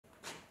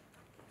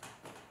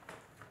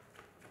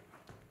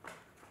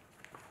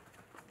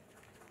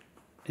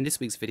In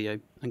this week's video,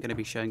 I'm going to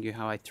be showing you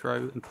how I throw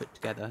and put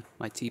together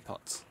my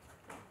teapots.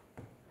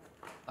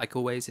 Like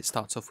always, it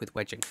starts off with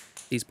wedging.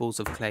 These balls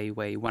of clay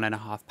weigh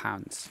 1.5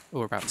 pounds,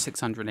 or about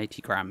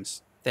 680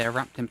 grams. They are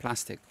wrapped in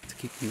plastic to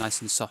keep them nice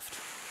and soft.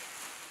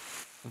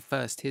 But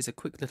first, here's a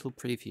quick little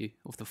preview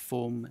of the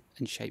form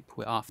and shape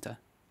we're after.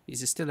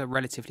 These are still a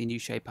relatively new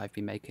shape I've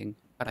been making,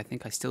 but I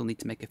think I still need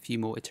to make a few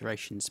more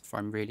iterations before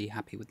I'm really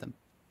happy with them.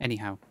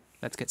 Anyhow,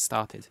 let's get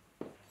started.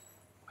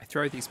 I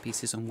throw these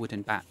pieces on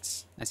wooden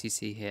bats, as you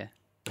see here.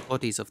 The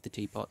bodies of the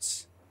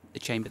teapots, the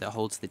chamber that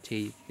holds the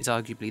tea, is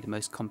arguably the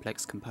most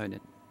complex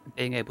component.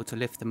 Being able to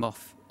lift them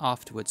off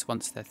afterwards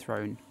once they're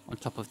thrown on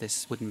top of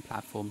this wooden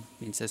platform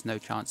means there's no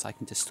chance I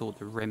can distort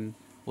the rim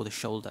or the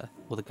shoulder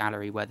or the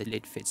gallery where the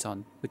lid fits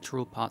on, which are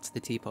all parts of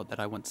the teapot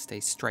that I want to stay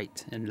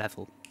straight and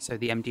level. So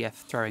the MDF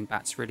throwing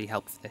bats really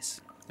help for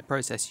this. The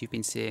process you've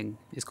been seeing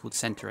is called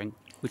centering,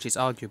 which is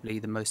arguably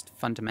the most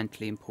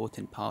fundamentally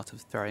important part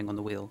of throwing on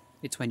the wheel.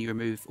 It's when you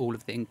remove all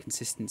of the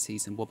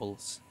inconsistencies and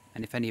wobbles,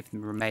 and if any of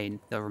them remain,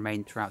 they'll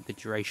remain throughout the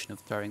duration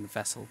of throwing the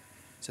vessel,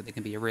 so they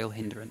can be a real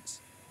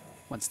hindrance.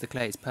 Once the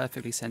clay is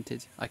perfectly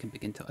centered, I can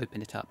begin to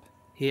open it up.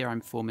 Here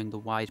I'm forming the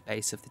wide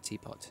base of the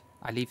teapot.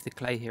 I leave the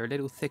clay here a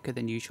little thicker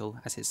than usual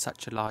as it's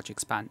such a large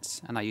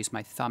expanse, and I use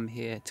my thumb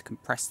here to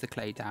compress the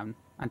clay down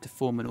and to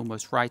form an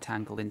almost right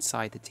angle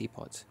inside the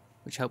teapot,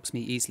 which helps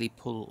me easily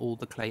pull all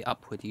the clay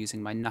upward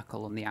using my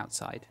knuckle on the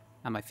outside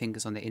and my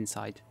fingers on the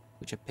inside,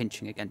 which are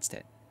pinching against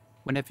it.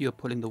 Whenever you're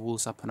pulling the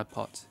walls up on a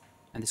pot,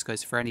 and this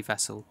goes for any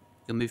vessel,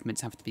 your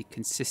movements have to be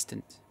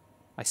consistent.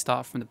 I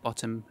start from the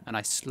bottom and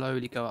I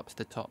slowly go up to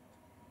the top.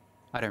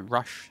 I don't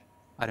rush,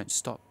 I don't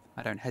stop,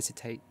 I don't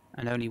hesitate,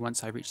 and only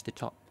once I reach the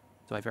top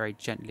do I very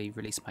gently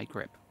release my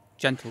grip.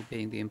 Gentle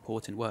being the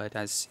important word,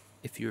 as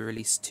if you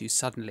release too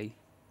suddenly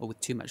or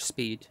with too much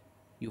speed,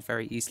 you'll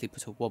very easily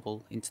put a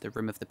wobble into the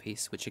rim of the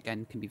piece, which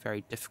again can be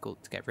very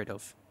difficult to get rid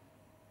of.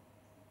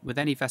 With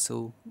any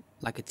vessel,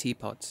 like a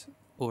teapot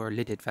or a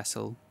lidded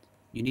vessel,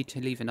 you need to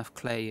leave enough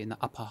clay in the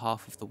upper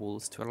half of the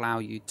walls to allow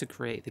you to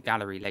create the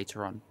gallery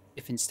later on.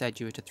 If instead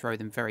you were to throw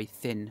them very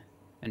thin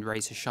and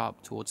razor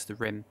sharp towards the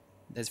rim,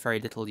 there's very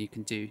little you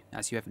can do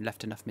as you haven't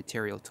left enough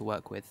material to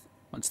work with.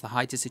 Once the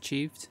height is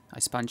achieved, I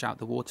sponge out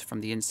the water from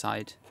the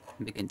inside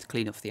and begin to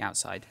clean off the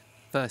outside.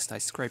 First I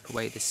scrape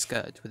away this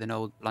skirt with an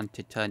old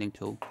blunted turning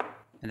tool,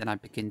 and then I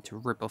begin to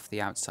rip off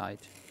the outside,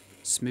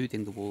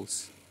 smoothing the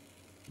walls,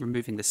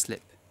 removing the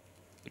slip,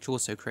 which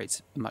also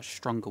creates a much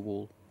stronger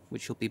wall,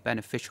 which will be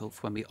beneficial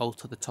for when we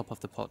alter the top of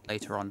the pot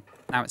later on.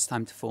 Now it's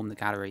time to form the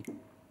gallery,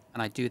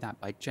 and I do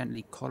that by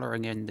gently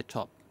collaring in the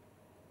top,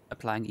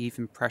 applying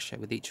even pressure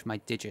with each of my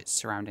digits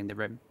surrounding the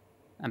rim.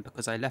 And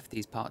because I left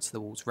these parts of the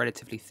walls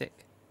relatively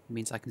thick, it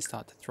means I can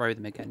start to throw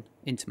them again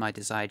into my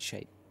desired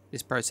shape.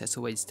 This process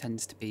always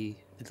tends to be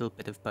a little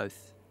bit of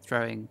both,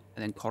 throwing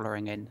and then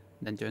collaring in,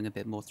 and then doing a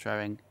bit more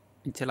throwing,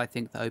 until I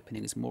think the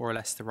opening is more or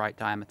less the right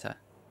diameter,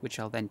 which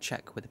I'll then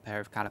check with a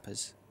pair of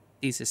calipers.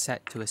 These are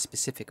set to a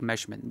specific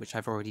measurement which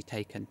I've already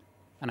taken,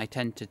 and I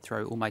tend to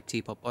throw all my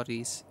teapot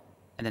bodies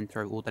and then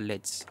throw all the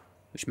lids,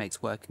 which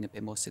makes working a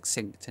bit more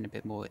succinct and a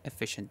bit more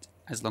efficient,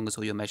 as long as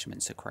all your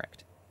measurements are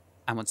correct.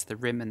 And once the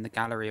rim and the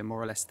gallery are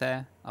more or less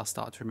there, I'll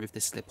start to remove the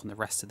slip on the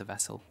rest of the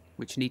vessel,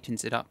 which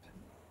neatens it up.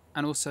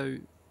 And also,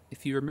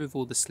 if you remove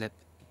all the slip,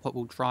 the pot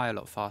will dry a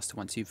lot faster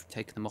once you've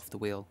taken them off the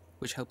wheel,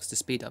 which helps to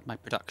speed up my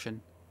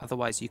production.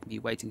 Otherwise you can be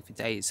waiting for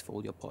days for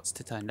all your pots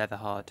to turn leather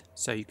hard,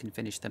 so you can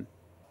finish them.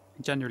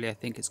 And generally I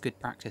think it's good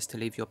practice to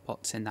leave your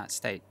pots in that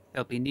state.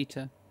 They'll be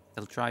neater,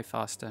 they'll dry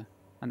faster,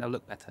 and they'll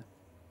look better.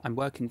 I'm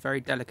working very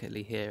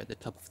delicately here at the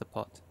top of the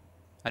pot.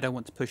 I don't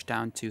want to push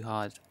down too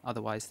hard,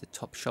 otherwise the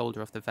top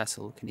shoulder of the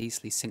vessel can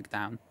easily sink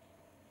down.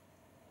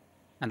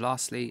 And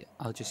lastly,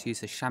 I'll just use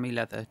the chamois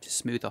leather to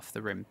smooth off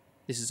the rim.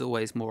 This is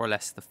always more or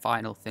less the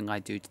final thing I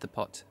do to the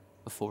pot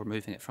before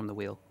removing it from the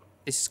wheel.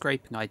 This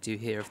scraping I do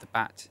here of the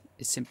bat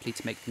is simply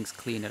to make things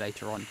cleaner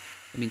later on.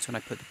 It means when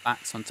I put the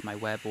bats onto my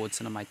wearboards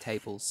and on my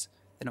tables,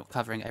 they're not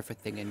covering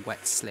everything in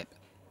wet slip.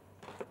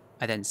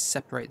 I then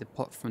separate the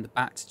pot from the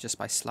bat just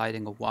by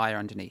sliding a wire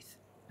underneath,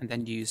 and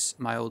then use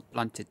my old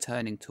blunted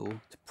turning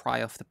tool to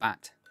pry off the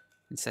bat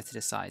and set it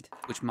aside,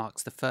 which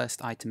marks the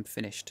first item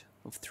finished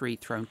of 3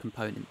 thrown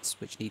components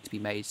which need to be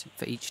made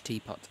for each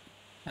teapot.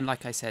 And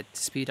like I said,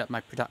 to speed up my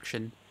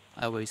production,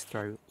 I always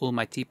throw all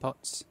my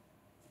teapots,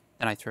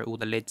 then I throw all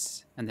the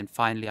lids, and then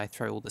finally I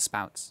throw all the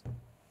spouts.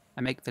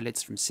 I make the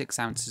lids from 6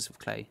 ounces of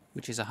clay,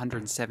 which is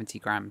 170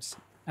 grams.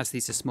 As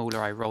these are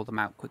smaller, I roll them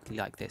out quickly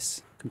like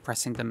this,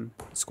 compressing them,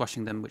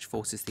 squashing them, which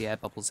forces the air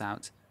bubbles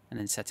out, and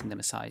then setting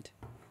them aside.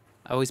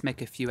 I always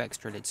make a few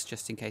extra lids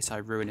just in case I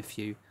ruin a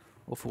few,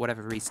 or for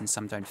whatever reason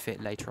some don't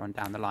fit later on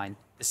down the line.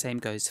 The same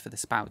goes for the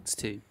spouts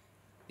too.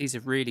 These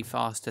are really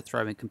fast to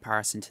throw in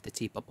comparison to the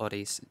teapot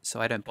bodies,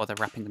 so I don't bother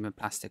wrapping them in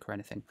plastic or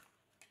anything.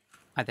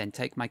 I then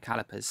take my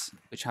calipers,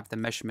 which have the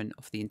measurement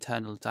of the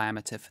internal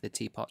diameter for the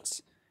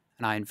teapots,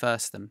 and I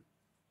inverse them.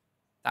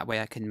 That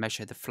way I can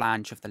measure the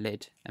flange of the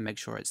lid and make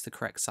sure it's the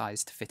correct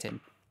size to fit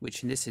in,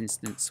 which in this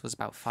instance was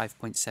about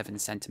 5.7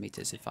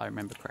 centimeters if I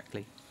remember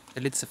correctly.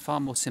 The lids are far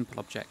more simple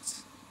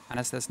objects, and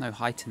as there's no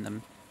height in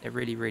them, they're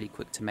really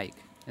quick to make.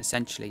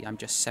 Essentially, I'm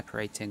just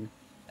separating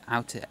the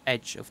outer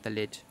edge of the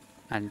lid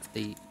and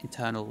the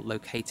internal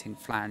locating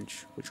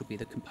flange, which will be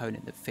the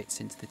component that fits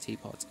into the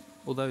teapot.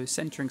 Although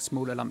centering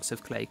smaller lumps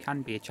of clay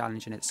can be a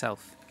challenge in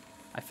itself,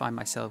 I find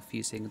myself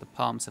using the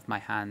palms of my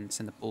hands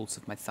and the balls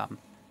of my thumb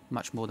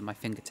much more than my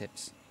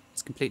fingertips.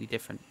 It's completely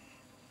different.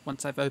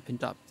 Once I've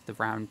opened up the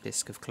round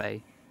disc of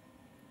clay,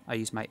 I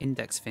use my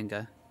index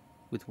finger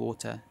with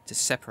water to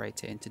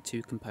separate it into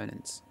two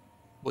components.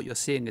 What you're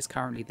seeing is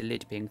currently the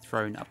lid being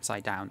thrown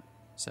upside down,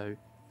 so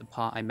the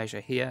part I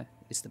measure here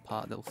is the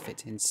part that will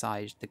fit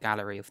inside the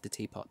gallery of the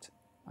teapot.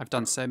 I've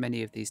done so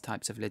many of these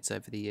types of lids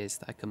over the years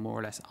that I can more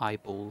or less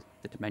eyeball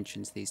the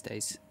dimensions these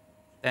days.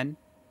 Then,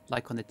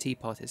 like on the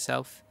teapot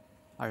itself,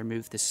 I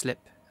remove the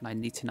slip and I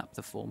neaten up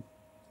the form.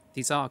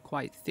 These are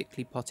quite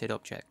thickly potted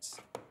objects,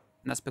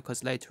 and that's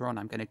because later on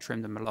I'm going to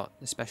trim them a lot,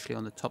 especially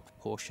on the top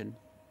portion,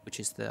 which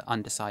is the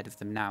underside of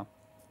them now.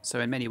 So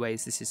in many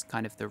ways this is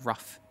kind of the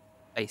rough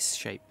base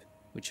shape,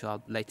 which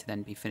I'll later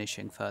then be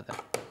finishing further.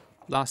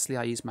 Lastly,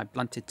 I use my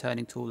blunted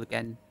turning tool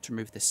again to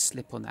remove the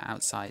slip on the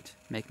outside,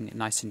 making it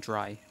nice and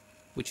dry,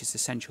 which is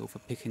essential for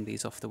picking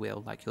these off the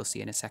wheel like you'll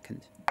see in a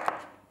second.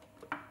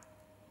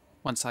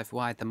 Once I've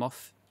wired them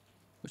off,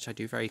 which I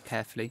do very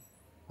carefully,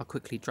 I'll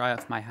quickly dry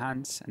off my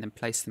hands and then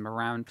place them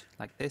around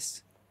like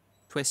this,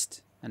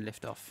 twist and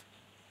lift off.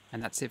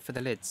 And that's it for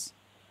the lids.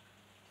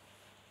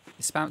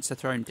 The spouts are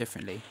thrown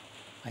differently.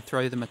 I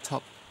throw them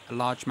atop a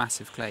large mass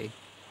of clay,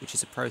 which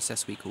is a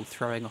process we call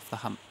throwing off the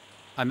hump.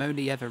 I'm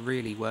only ever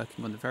really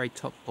working on the very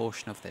top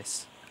portion of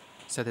this,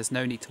 so there's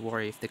no need to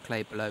worry if the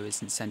clay below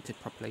isn't centered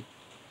properly.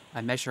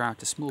 I measure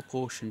out a small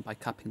portion by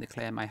cupping the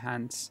clay in my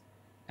hands,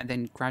 and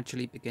then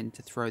gradually begin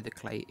to throw the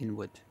clay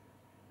inward.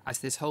 As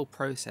this whole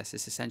process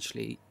is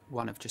essentially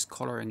one of just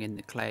collaring in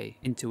the clay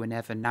into an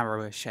ever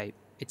narrower shape,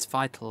 it's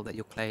vital that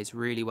your clay is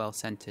really well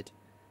centered,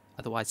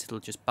 otherwise it'll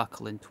just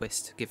buckle and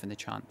twist given the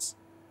chance.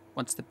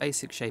 Once the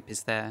basic shape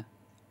is there,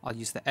 I'll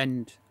use the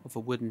end of a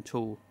wooden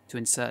tool to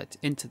insert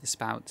into the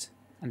spout,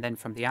 and then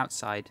from the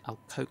outside I'll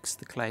coax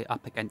the clay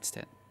up against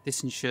it.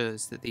 This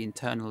ensures that the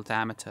internal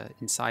diameter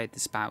inside the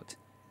spout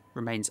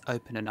remains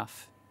open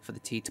enough for the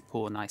tea to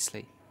pour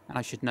nicely. And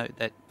I should note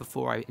that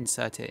before I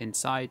insert it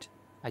inside,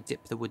 I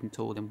dip the wooden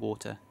tool in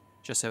water,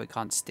 just so it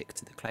can't stick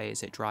to the clay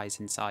as it dries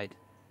inside.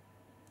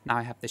 Now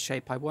I have the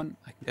shape I want,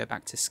 I can go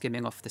back to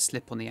skimming off the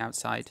slip on the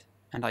outside,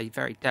 and I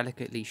very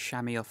delicately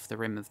chamois off the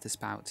rim of the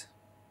spout,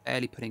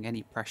 barely putting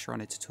any pressure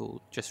on it at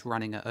all, just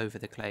running it over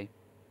the clay.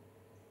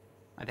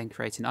 I then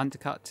create an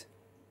undercut,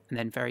 and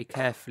then very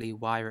carefully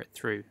wire it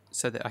through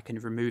so that I can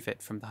remove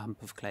it from the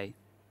hump of clay.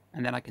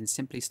 And then I can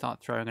simply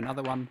start throwing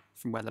another one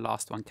from where the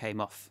last one came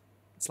off.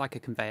 It's like a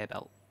conveyor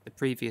belt. The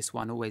previous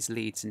one always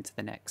leads into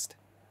the next.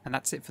 And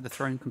that's it for the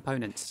thrown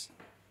components.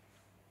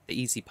 The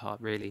easy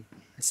part, really.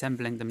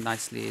 Assembling them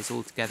nicely is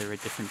altogether a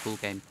different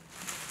ballgame.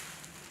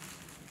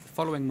 The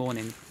following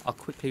morning, I'll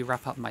quickly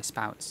wrap up my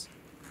spouts.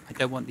 I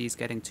don't want these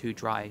getting too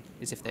dry,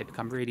 as if they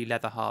become really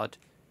leather hard,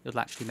 it'll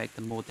actually make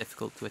them more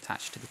difficult to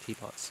attach to the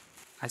teapots.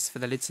 As for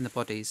the lids and the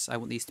bodies, I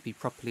want these to be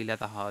properly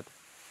leather hard,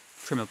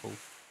 trimmable,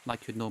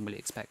 like you'd normally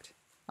expect.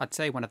 I'd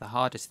say one of the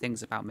hardest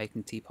things about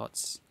making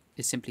teapots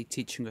is simply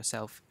teaching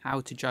yourself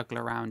how to juggle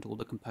around all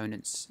the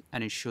components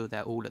and ensure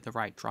they're all at the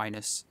right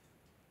dryness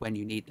when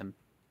you need them.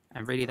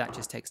 And really that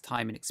just takes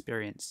time and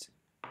experience.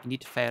 You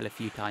need to fail a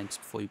few times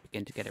before you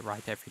begin to get it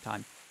right every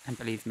time. And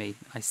believe me,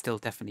 I still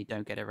definitely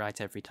don't get it right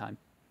every time.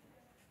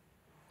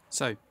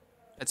 So,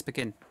 let's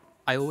begin.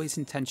 I always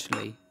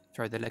intentionally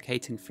throw the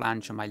locating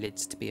flange on my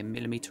lids to be a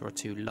millimetre or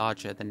two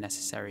larger than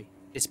necessary.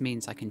 This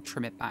means I can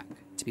trim it back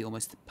to be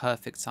almost the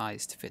perfect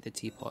size to fit the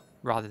teapot,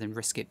 rather than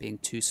risk it being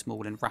too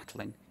small and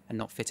rattling and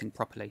not fitting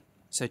properly.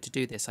 So to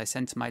do this, I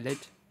center my lid,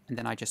 and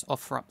then I just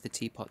offer up the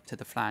teapot to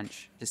the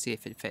flange to see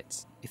if it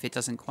fits. If it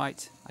doesn't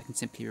quite, I can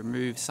simply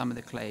remove some of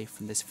the clay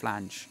from this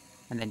flange,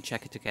 and then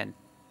check it again.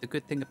 The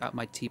good thing about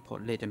my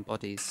teapot lid and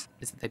bodies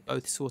is that they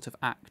both sort of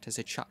act as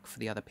a chuck for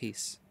the other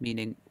piece,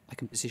 meaning I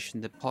can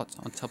position the pot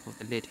on top of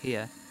the lid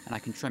here and I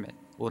can trim it,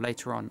 or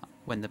later on,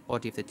 when the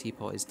body of the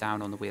teapot is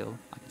down on the wheel,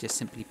 I can just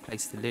simply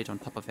place the lid on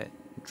top of it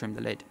and trim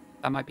the lid.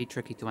 That might be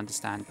tricky to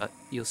understand, but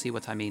you'll see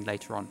what I mean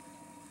later on.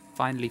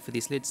 Finally, for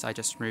these lids, I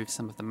just remove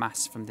some of the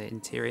mass from the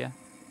interior,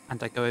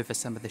 and I go over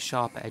some of the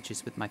sharper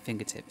edges with my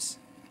fingertips,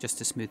 just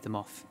to smooth them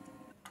off.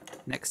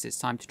 Next, it's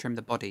time to trim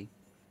the body,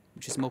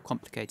 which is a more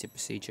complicated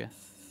procedure.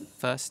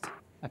 First,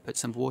 I put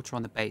some water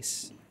on the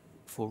base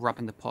before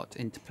rubbing the pot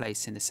into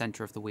place in the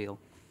centre of the wheel.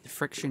 The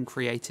friction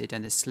created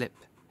and the slip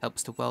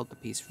helps to weld the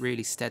piece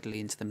really steadily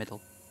into the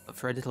middle. But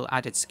for a little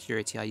added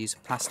security, I use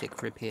a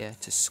plastic rib here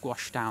to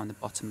squash down the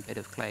bottom bit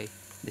of clay.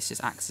 This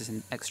just acts as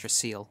an extra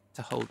seal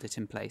to hold it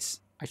in place.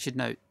 I should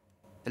note,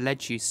 the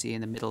ledge you see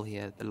in the middle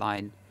here, the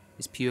line,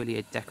 is purely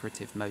a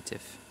decorative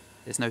motif.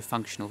 There's no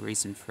functional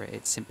reason for it,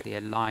 it's simply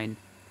a line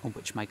on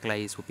which my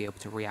glaze will be able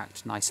to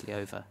react nicely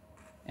over.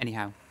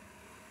 Anyhow,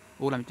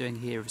 all I'm doing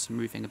here is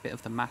removing a bit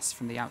of the mass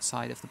from the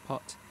outside of the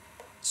pot,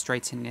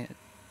 straightening it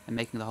and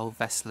making the whole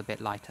vessel a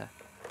bit lighter.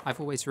 I've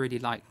always really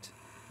liked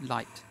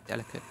light,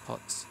 delicate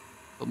pots,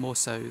 but more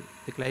so,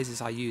 the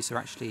glazes I use are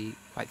actually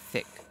quite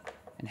thick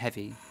and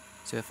heavy,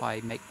 so if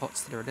I make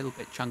pots that are a little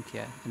bit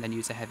chunkier and then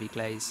use a heavy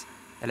glaze,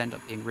 they'll end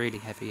up being really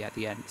heavy at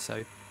the end,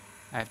 so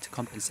I have to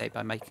compensate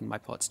by making my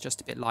pots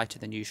just a bit lighter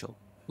than usual,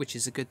 which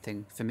is a good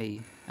thing for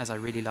me, as I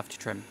really love to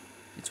trim.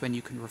 It's when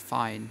you can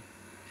refine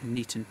and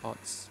neaten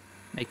pots,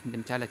 making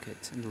them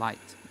delicate and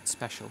light and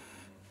special.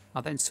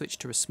 I'll then switch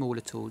to a smaller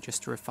tool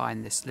just to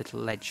refine this little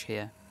ledge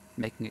here,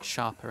 making it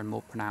sharper and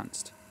more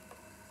pronounced.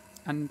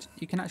 And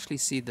you can actually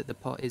see that the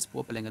pot is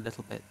wobbling a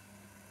little bit,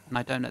 and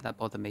I don't let that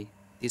bother me.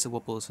 These are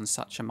wobbles on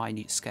such a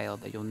minute scale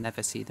that you'll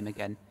never see them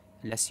again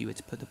unless you were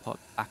to put the pot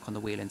back on the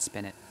wheel and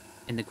spin it.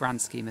 In the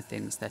grand scheme of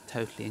things, they're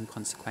totally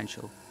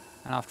inconsequential,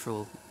 and after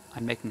all,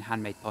 I'm making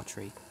handmade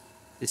pottery.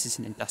 This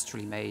isn't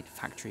industrially made,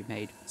 factory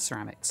made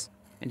ceramics.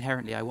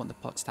 Inherently, I want the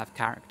pots to have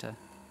character.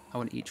 I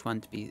want each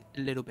one to be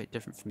a little bit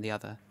different from the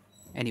other.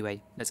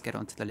 Anyway, let's get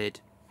on to the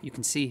lid. You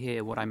can see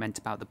here what I meant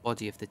about the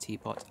body of the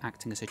teapot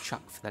acting as a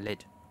chuck for the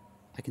lid.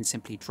 I can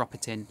simply drop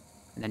it in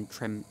and then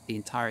trim the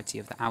entirety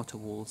of the outer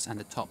walls and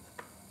the top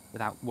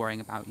without worrying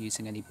about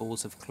using any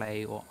balls of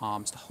clay or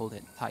arms to hold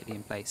it tightly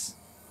in place.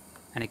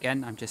 And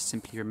again, I'm just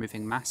simply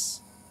removing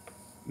mass,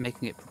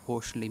 making it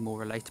proportionally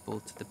more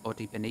relatable to the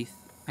body beneath,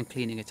 and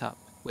cleaning it up,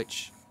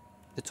 which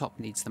the top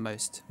needs the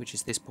most, which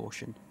is this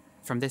portion.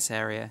 From this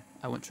area,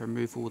 I want to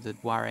remove all the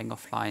wiring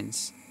off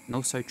lines and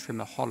also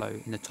trim a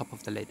hollow in the top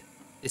of the lid.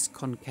 This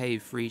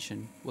concave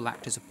region will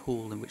act as a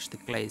pool in which the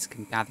glaze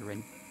can gather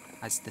in,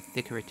 as the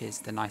thicker it is,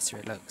 the nicer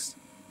it looks.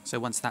 So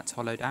once that's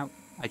hollowed out,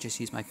 I just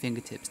use my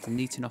fingertips to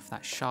neaten off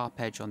that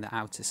sharp edge on the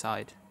outer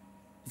side,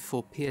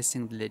 before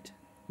piercing the lid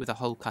with a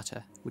hole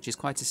cutter, which is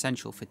quite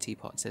essential for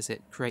teapots as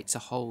it creates a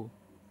hole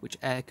which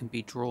air can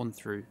be drawn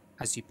through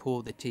as you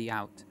pour the tea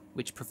out,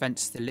 which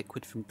prevents the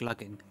liquid from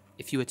glugging.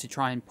 If you were to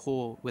try and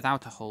pour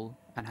without a hole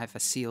and have a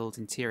sealed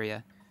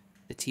interior,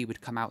 the tea would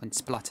come out in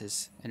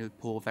splutters and it would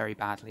pour very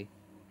badly.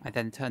 I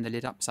then turn the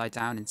lid upside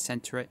down and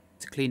centre it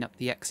to clean up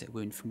the exit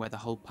wound from where the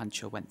hole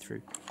puncher went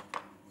through.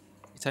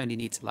 It only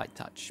needs a light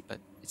touch, but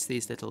it's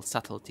these little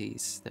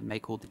subtleties that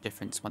make all the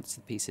difference once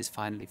the piece is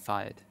finally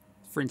fired.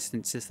 For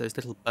instance, there's those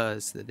little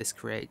burrs that this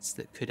creates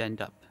that could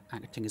end up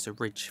acting as a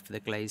ridge for the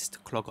glaze to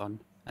clog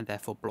on and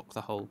therefore block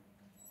the hole.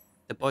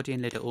 The body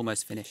and lid are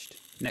almost finished.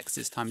 Next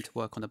it's time to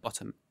work on the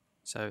bottom.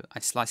 So I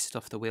slice it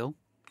off the wheel,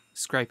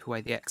 scrape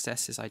away the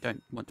excess as I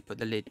don't want to put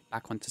the lid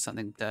back onto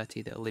something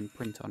dirty that will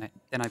imprint on it.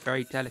 Then I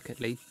very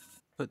delicately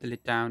put the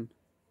lid down,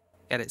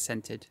 get it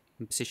centered,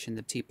 and position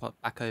the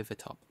teapot back over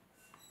top.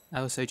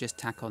 I also just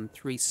tack on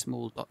 3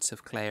 small dots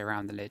of clay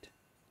around the lid,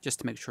 just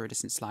to make sure it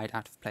doesn't slide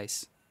out of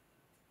place.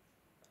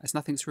 As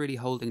nothing's really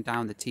holding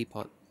down the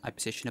teapot, I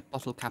position a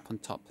bottle cap on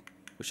top,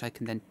 which I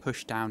can then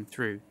push down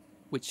through,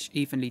 which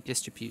evenly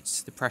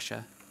distributes the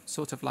pressure,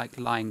 sort of like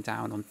lying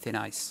down on thin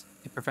ice.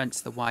 It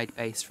prevents the wide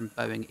base from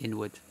bowing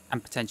inward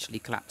and potentially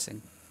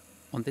collapsing.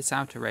 On this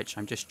outer edge,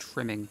 I'm just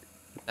trimming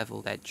the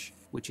beveled edge,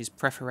 which is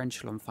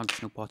preferential on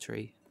functional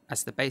pottery,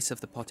 as the base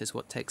of the pot is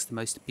what takes the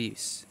most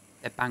abuse.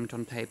 They're banged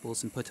on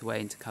tables and put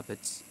away into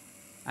cupboards,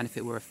 and if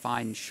it were a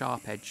fine,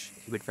 sharp edge,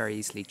 it would very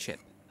easily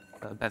chip,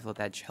 but a beveled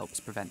edge helps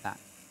prevent that.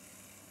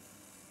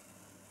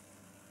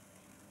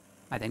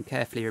 I then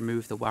carefully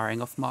remove the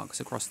wiring off marks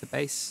across the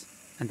base,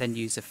 and then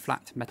use a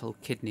flat metal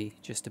kidney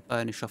just to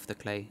burnish off the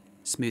clay,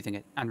 smoothing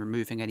it and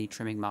removing any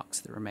trimming marks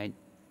that remain.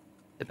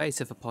 The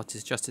base of a pot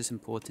is just as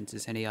important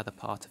as any other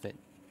part of it,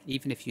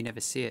 even if you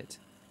never see it,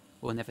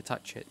 or never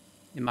touch it.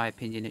 In my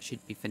opinion, it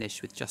should be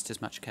finished with just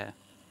as much care.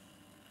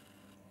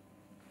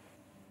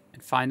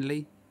 And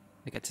finally,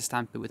 I get to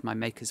stamp it with my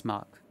maker's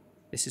mark.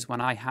 This is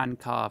one I hand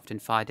carved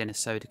and fired in a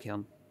soda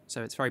kiln,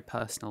 so it's very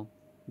personal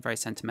and very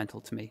sentimental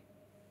to me.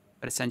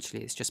 But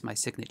essentially it's just my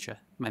signature,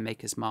 my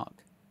maker's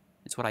mark.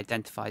 It's what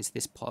identifies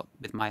this pot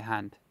with my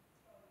hand.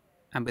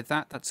 And with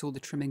that, that's all the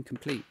trimming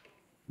complete.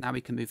 Now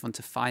we can move on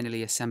to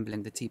finally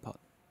assembling the teapot.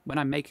 When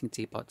I'm making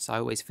teapots, I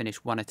always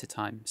finish one at a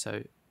time,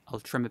 so I'll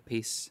trim a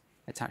piece,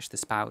 attach the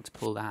spout,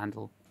 pull the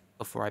handle,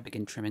 before I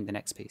begin trimming the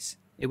next piece.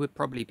 It would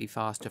probably be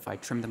faster if I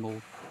trimmed them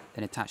all,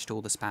 then attached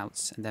all the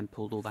spouts, and then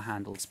pulled all the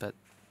handles, but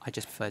I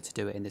just prefer to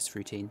do it in this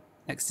routine.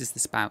 Next is the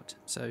spout,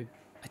 so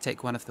I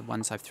take one of the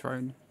ones I've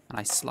thrown, and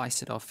I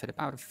slice it off at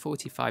about a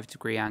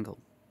 45-degree angle.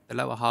 The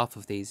lower half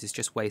of these is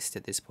just waste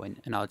at this point,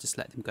 and I'll just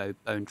let them go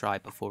bone dry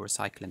before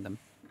recycling them.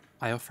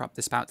 I offer up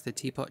the spout to the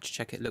teapot to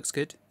check it looks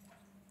good,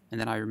 and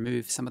then I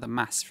remove some of the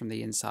mass from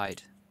the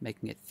inside,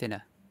 making it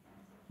thinner.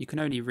 You can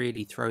only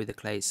really throw the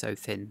clay so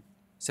thin,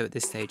 so at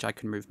this stage I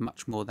can remove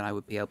much more than I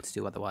would be able to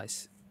do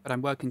otherwise. But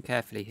I'm working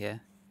carefully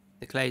here.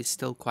 The clay is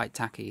still quite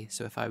tacky,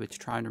 so if I were to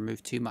try and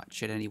remove too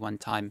much at any one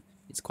time,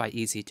 it's quite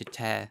easy to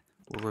tear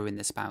or ruin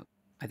the spout.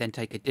 I then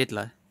take a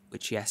diddler,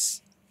 which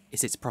yes,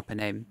 is its proper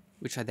name,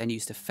 which I then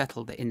use to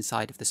fettle the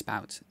inside of the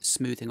spout,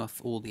 smoothing off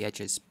all the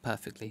edges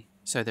perfectly,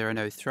 so there are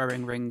no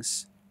throwing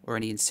rings or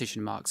any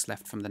incision marks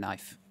left from the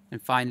knife.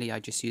 And finally I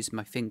just use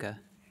my finger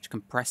to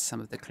compress some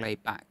of the clay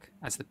back,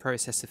 as the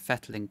process of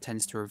fettling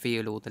tends to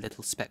reveal all the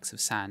little specks of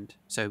sand,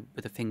 so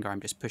with a finger I'm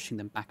just pushing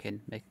them back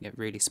in, making it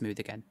really smooth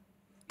again.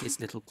 Here's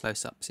a little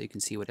close up so you can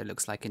see what it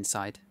looks like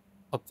inside.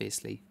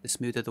 Obviously, the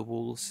smoother the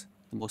walls,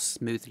 the more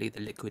smoothly the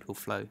liquid will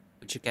flow,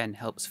 which again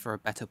helps for a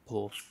better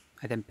pour.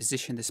 I then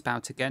position the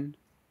spout again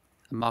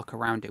and mark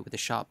around it with a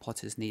sharp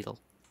potter's needle.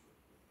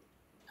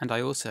 And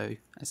I also,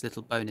 as a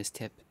little bonus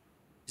tip,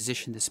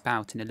 position the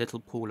spout in a little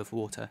pool of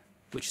water,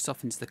 which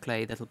softens the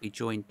clay that will be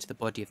joined to the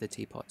body of the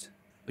teapot,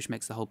 which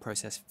makes the whole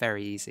process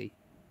very easy.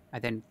 I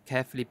then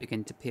carefully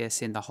begin to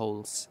pierce in the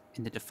holes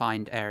in the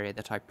defined area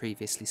that I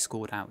previously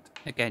scored out.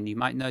 Again, you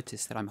might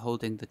notice that I'm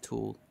holding the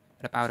tool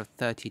at about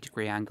a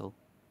 30-degree angle.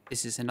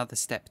 This is another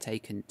step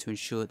taken to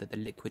ensure that the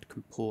liquid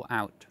can pour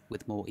out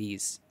with more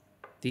ease.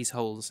 These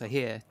holes are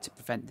here to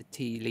prevent the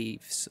tea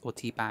leaves or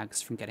tea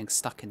bags from getting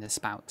stuck in the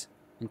spout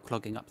and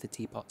clogging up the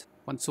teapot.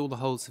 Once all the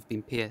holes have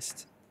been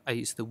pierced, I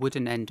use the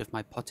wooden end of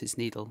my potter's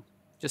needle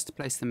just to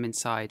place them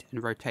inside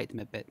and rotate them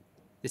a bit.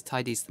 This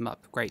tidies them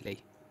up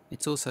greatly.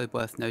 It's also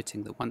worth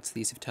noting that once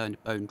these have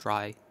turned bone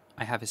dry,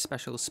 I have a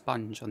special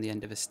sponge on the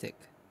end of a stick,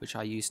 which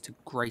I use to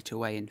grate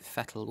away and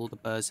fettle all the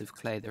burrs of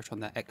clay that are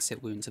on the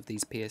exit wounds of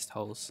these pierced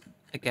holes.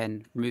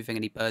 Again, removing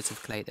any burrs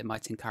of clay that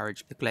might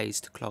encourage the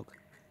glaze to clog.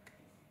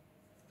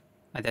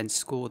 I then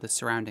score the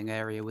surrounding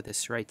area with a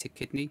serrated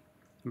kidney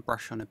and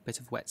brush on a bit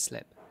of wet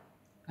slip.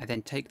 I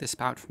then take the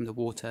spout from the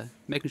water,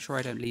 making sure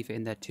I don't leave it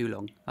in there too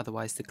long,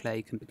 otherwise the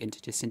clay can begin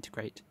to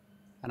disintegrate,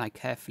 and I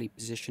carefully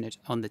position it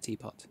on the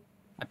teapot.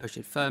 I push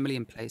it firmly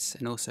in place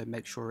and also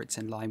make sure it's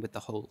in line with the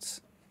holes.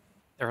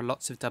 There are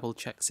lots of double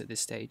checks at this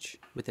stage,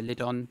 with the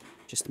lid on,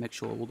 just to make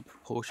sure all the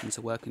proportions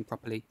are working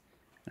properly,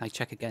 and I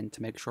check again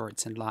to make sure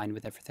it's in line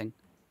with everything.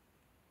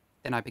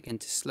 Then I begin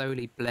to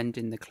slowly blend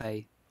in the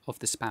clay of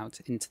the spout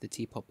into the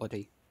teapot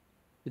body.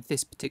 With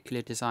this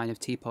particular design of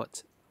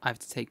teapot, I have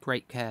to take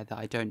great care that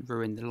I don't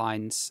ruin the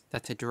lines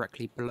that are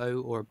directly below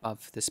or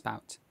above the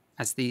spout,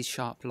 as these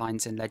sharp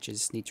lines and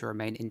ledges need to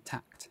remain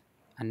intact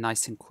and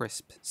nice and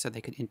crisp so they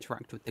can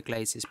interact with the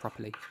glazes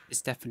properly.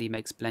 This definitely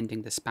makes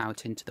blending the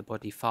spout into the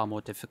body far more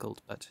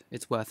difficult, but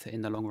it's worth it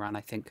in the long run,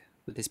 I think,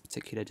 with this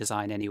particular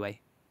design anyway.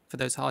 For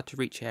those hard to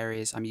reach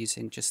areas, I'm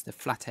using just the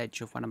flat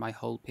edge of one of my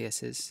hole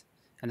pierces,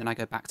 and then I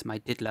go back to my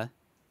diddler,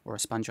 or a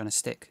sponge on a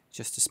stick,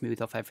 just to smooth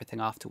off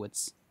everything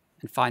afterwards.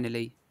 And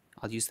finally,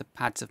 I'll use the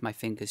pads of my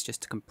fingers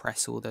just to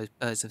compress all those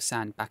burrs of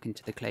sand back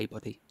into the clay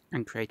body,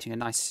 and creating a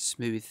nice,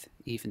 smooth,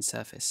 even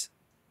surface.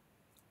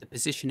 The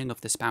positioning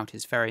of the spout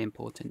is very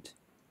important.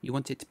 You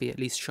want it to be at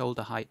least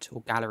shoulder height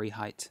or gallery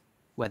height,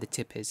 where the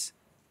tip is.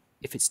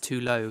 If it's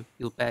too low,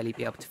 you'll barely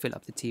be able to fill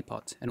up the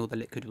teapot, and all the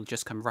liquid will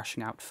just come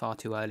rushing out far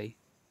too early.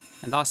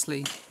 And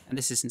lastly, and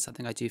this isn't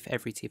something I do for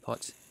every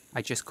teapot,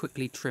 I just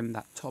quickly trim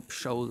that top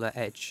shoulder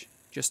edge,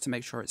 just to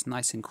make sure it's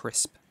nice and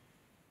crisp.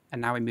 And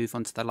now we move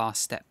on to the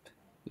last step,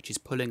 which is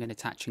pulling and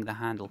attaching the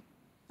handle.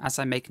 As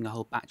I'm making a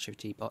whole batch of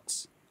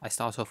teapots, I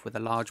start off with a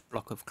large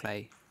block of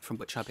clay from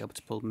which I'll be able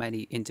to pull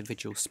many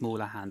individual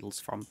smaller handles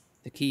from.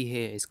 The key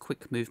here is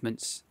quick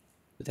movements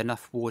with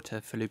enough water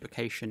for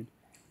lubrication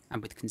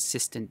and with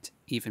consistent,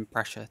 even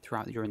pressure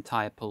throughout your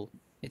entire pull.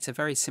 It's a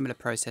very similar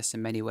process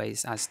in many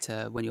ways as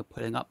to when you're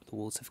pulling up the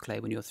walls of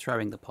clay when you're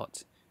throwing the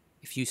pot.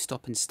 If you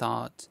stop and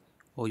start,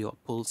 or your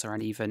pulls are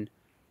uneven,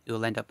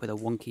 you'll end up with a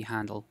wonky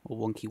handle or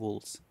wonky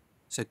walls.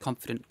 So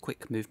confident,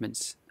 quick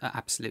movements are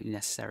absolutely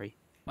necessary.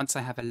 Once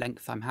I have a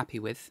length I'm happy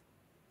with,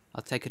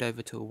 I'll take it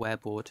over to a wear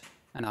board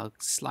and I'll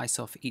slice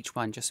off each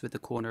one just with the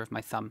corner of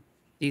my thumb.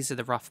 These are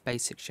the rough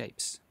basic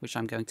shapes, which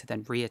I'm going to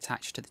then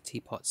reattach to the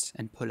teapots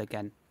and pull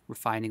again,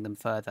 refining them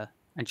further.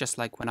 And just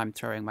like when I'm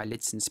throwing my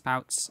lids and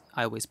spouts,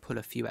 I always pull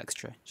a few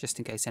extra, just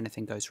in case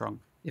anything goes wrong.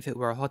 If it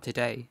were a hotter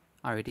day,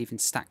 I would even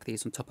stack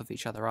these on top of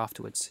each other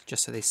afterwards,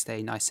 just so they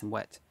stay nice and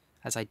wet,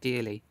 as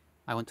ideally,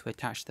 I want to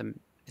attach them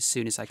as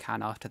soon as I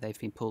can after they've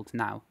been pulled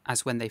now,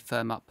 as when they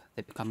firm up,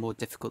 they become more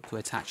difficult to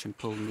attach and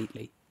pull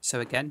neatly. So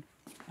again,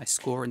 I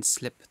score and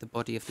slip the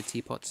body of the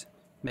teapot,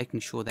 making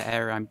sure the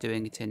area I'm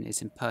doing it in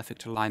is in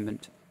perfect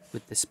alignment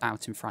with the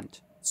spout in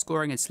front.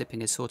 Scoring and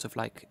slipping is sort of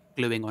like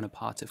gluing on a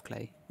part of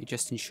clay. It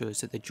just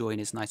ensures that the join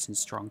is nice and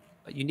strong.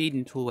 But you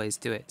needn't always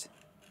do it.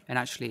 And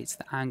actually it's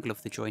the angle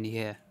of the join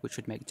here which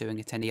would make doing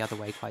it any other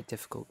way quite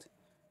difficult.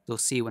 You'll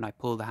see when I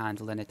pull the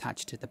handle and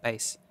attach it to the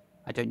base,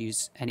 I don't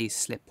use any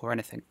slip or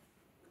anything.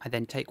 I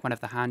then take one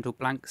of the handle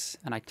blanks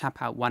and I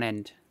tap out one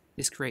end.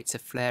 This creates a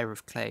flare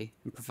of clay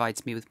and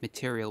provides me with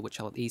material which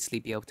I'll easily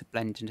be able to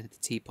blend into the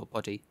teapot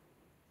body.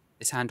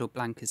 This handle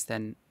blank is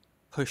then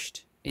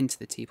pushed into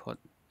the teapot,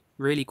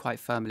 really quite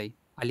firmly.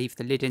 I leave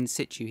the lid in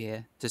situ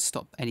here to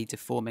stop any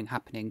deforming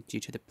happening due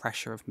to the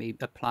pressure of me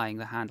applying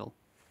the handle.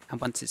 And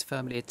once it's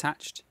firmly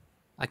attached,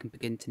 I can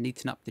begin to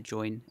neaten up the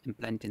join and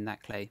blend in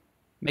that clay.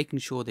 Making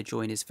sure the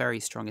join is very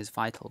strong is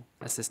vital,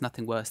 as there's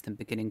nothing worse than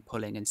beginning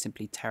pulling and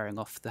simply tearing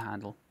off the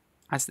handle.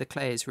 As the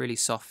clay is really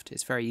soft,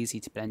 it's very easy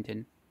to blend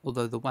in,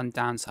 although the one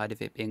downside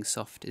of it being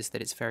soft is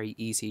that it's very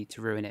easy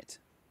to ruin it,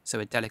 so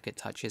a delicate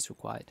touch is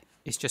required.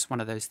 It's just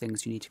one of those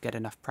things you need to get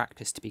enough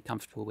practice to be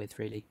comfortable with,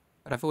 really.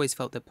 But I've always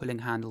felt that pulling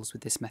handles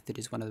with this method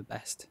is one of the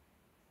best.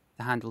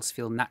 The handles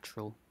feel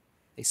natural.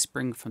 They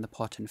spring from the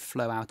pot and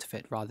flow out of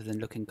it rather than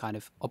looking kind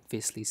of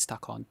obviously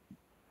stuck on.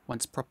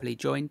 Once properly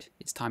joined,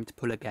 it's time to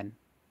pull again.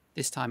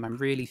 This time I'm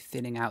really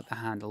thinning out the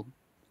handle,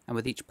 and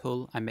with each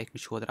pull I'm making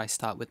sure that I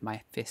start with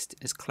my fist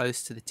as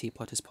close to the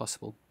teapot as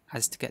possible,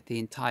 as to get the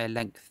entire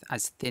length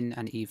as thin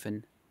and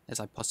even as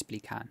I possibly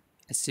can.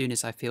 As soon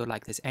as I feel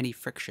like there's any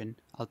friction,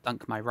 I'll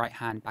dunk my right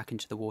hand back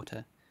into the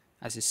water,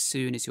 as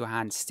soon as your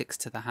hand sticks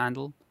to the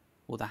handle,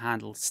 or the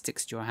handle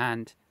sticks to your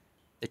hand,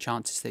 the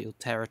chances that you'll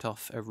tear it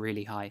off are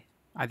really high.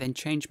 I then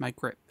change my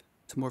grip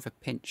to more of a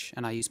pinch,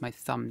 and I use my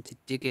thumb to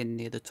dig in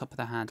near the top of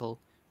the handle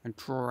and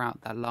draw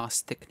out that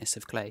last thickness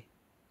of clay.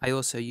 I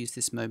also use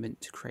this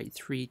moment to create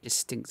 3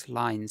 distinct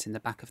lines in the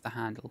back of the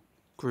handle,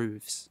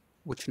 grooves,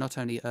 which are not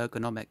only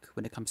ergonomic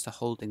when it comes to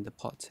holding the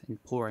pot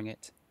and pouring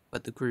it,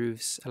 but the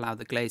grooves allow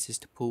the glazes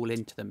to pool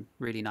into them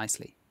really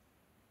nicely.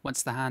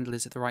 Once the handle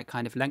is at the right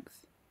kind of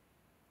length,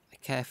 I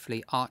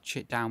carefully arch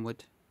it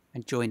downward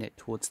and join it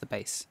towards the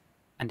base.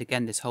 And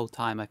again, this whole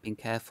time I've been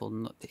careful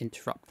not to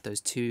interrupt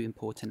those 2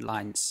 important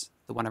lines,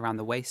 the one around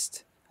the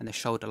waist and the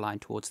shoulder line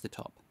towards the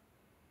top.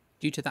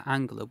 Due to the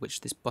angle at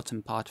which this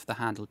bottom part of the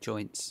handle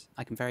joints,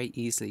 I can very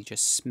easily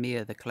just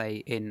smear the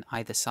clay in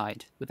either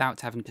side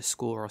without having to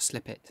score or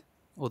slip it.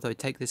 Although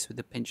take this with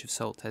a pinch of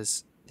salt,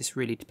 as this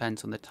really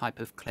depends on the type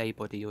of clay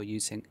body you're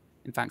using.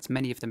 In fact,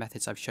 many of the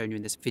methods I've shown you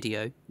in this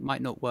video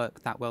might not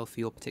work that well for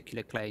your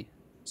particular clay,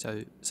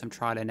 so some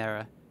trial and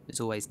error is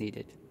always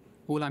needed.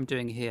 All I'm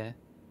doing here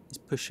is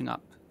pushing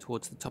up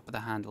towards the top of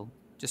the handle,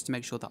 just to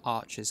make sure the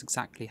arch is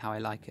exactly how I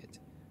like it.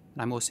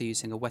 And I'm also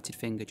using a wetted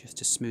finger just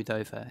to smooth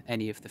over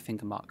any of the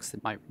finger marks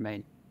that might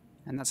remain.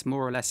 And that's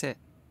more or less it.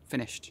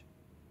 Finished.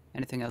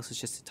 Anything else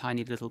is just a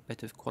tiny little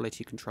bit of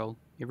quality control.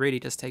 It really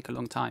does take a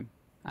long time,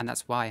 and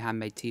that's why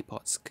handmade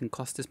teapots can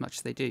cost as much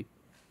as they do.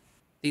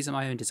 These are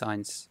my own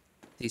designs,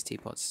 these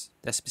teapots.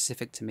 They're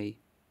specific to me.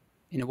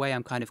 In a way,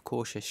 I'm kind of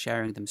cautious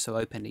sharing them so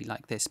openly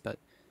like this, but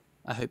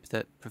I hope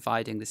that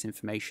providing this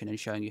information and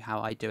showing you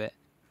how I do it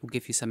will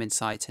give you some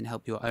insight and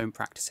help your own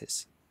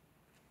practices.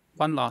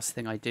 One last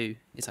thing I do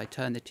is I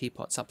turn the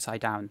teapots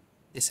upside down.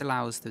 This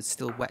allows the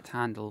still wet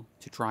handle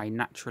to dry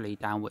naturally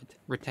downward,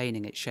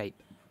 retaining its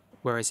shape.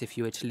 Whereas if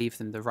you were to leave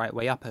them the right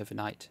way up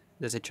overnight,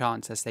 there's a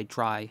chance as they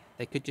dry,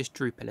 they could just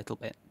droop a little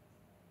bit.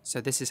 So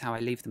this is how I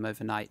leave them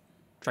overnight,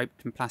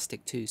 draped in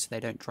plastic too so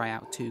they don't dry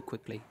out too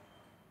quickly.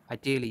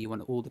 Ideally you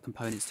want all the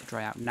components to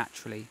dry out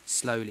naturally,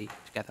 slowly,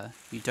 together.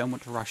 You don't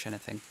want to rush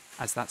anything,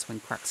 as that's when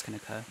cracks can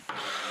occur.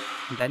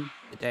 And then,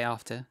 the day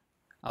after,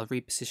 I'll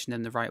reposition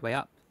them the right way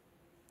up,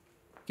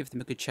 give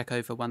them a good check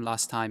over one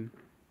last time,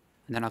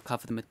 and then I'll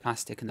cover them with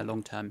plastic in the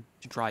long term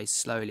to dry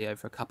slowly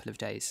over a couple of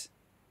days.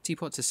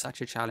 Teapots are such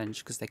a challenge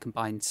because they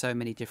combine so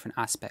many different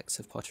aspects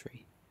of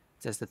pottery.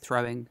 There's the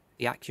throwing,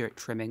 the accurate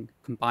trimming,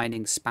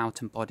 combining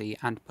spout and body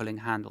and pulling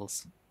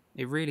handles.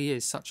 It really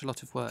is such a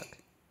lot of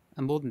work.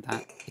 And more than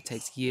that, it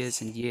takes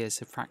years and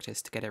years of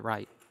practice to get it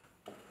right.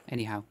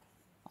 Anyhow,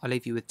 I'll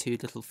leave you with 2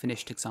 little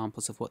finished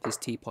examples of what these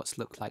teapots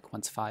look like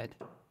once fired.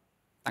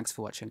 Thanks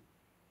for watching.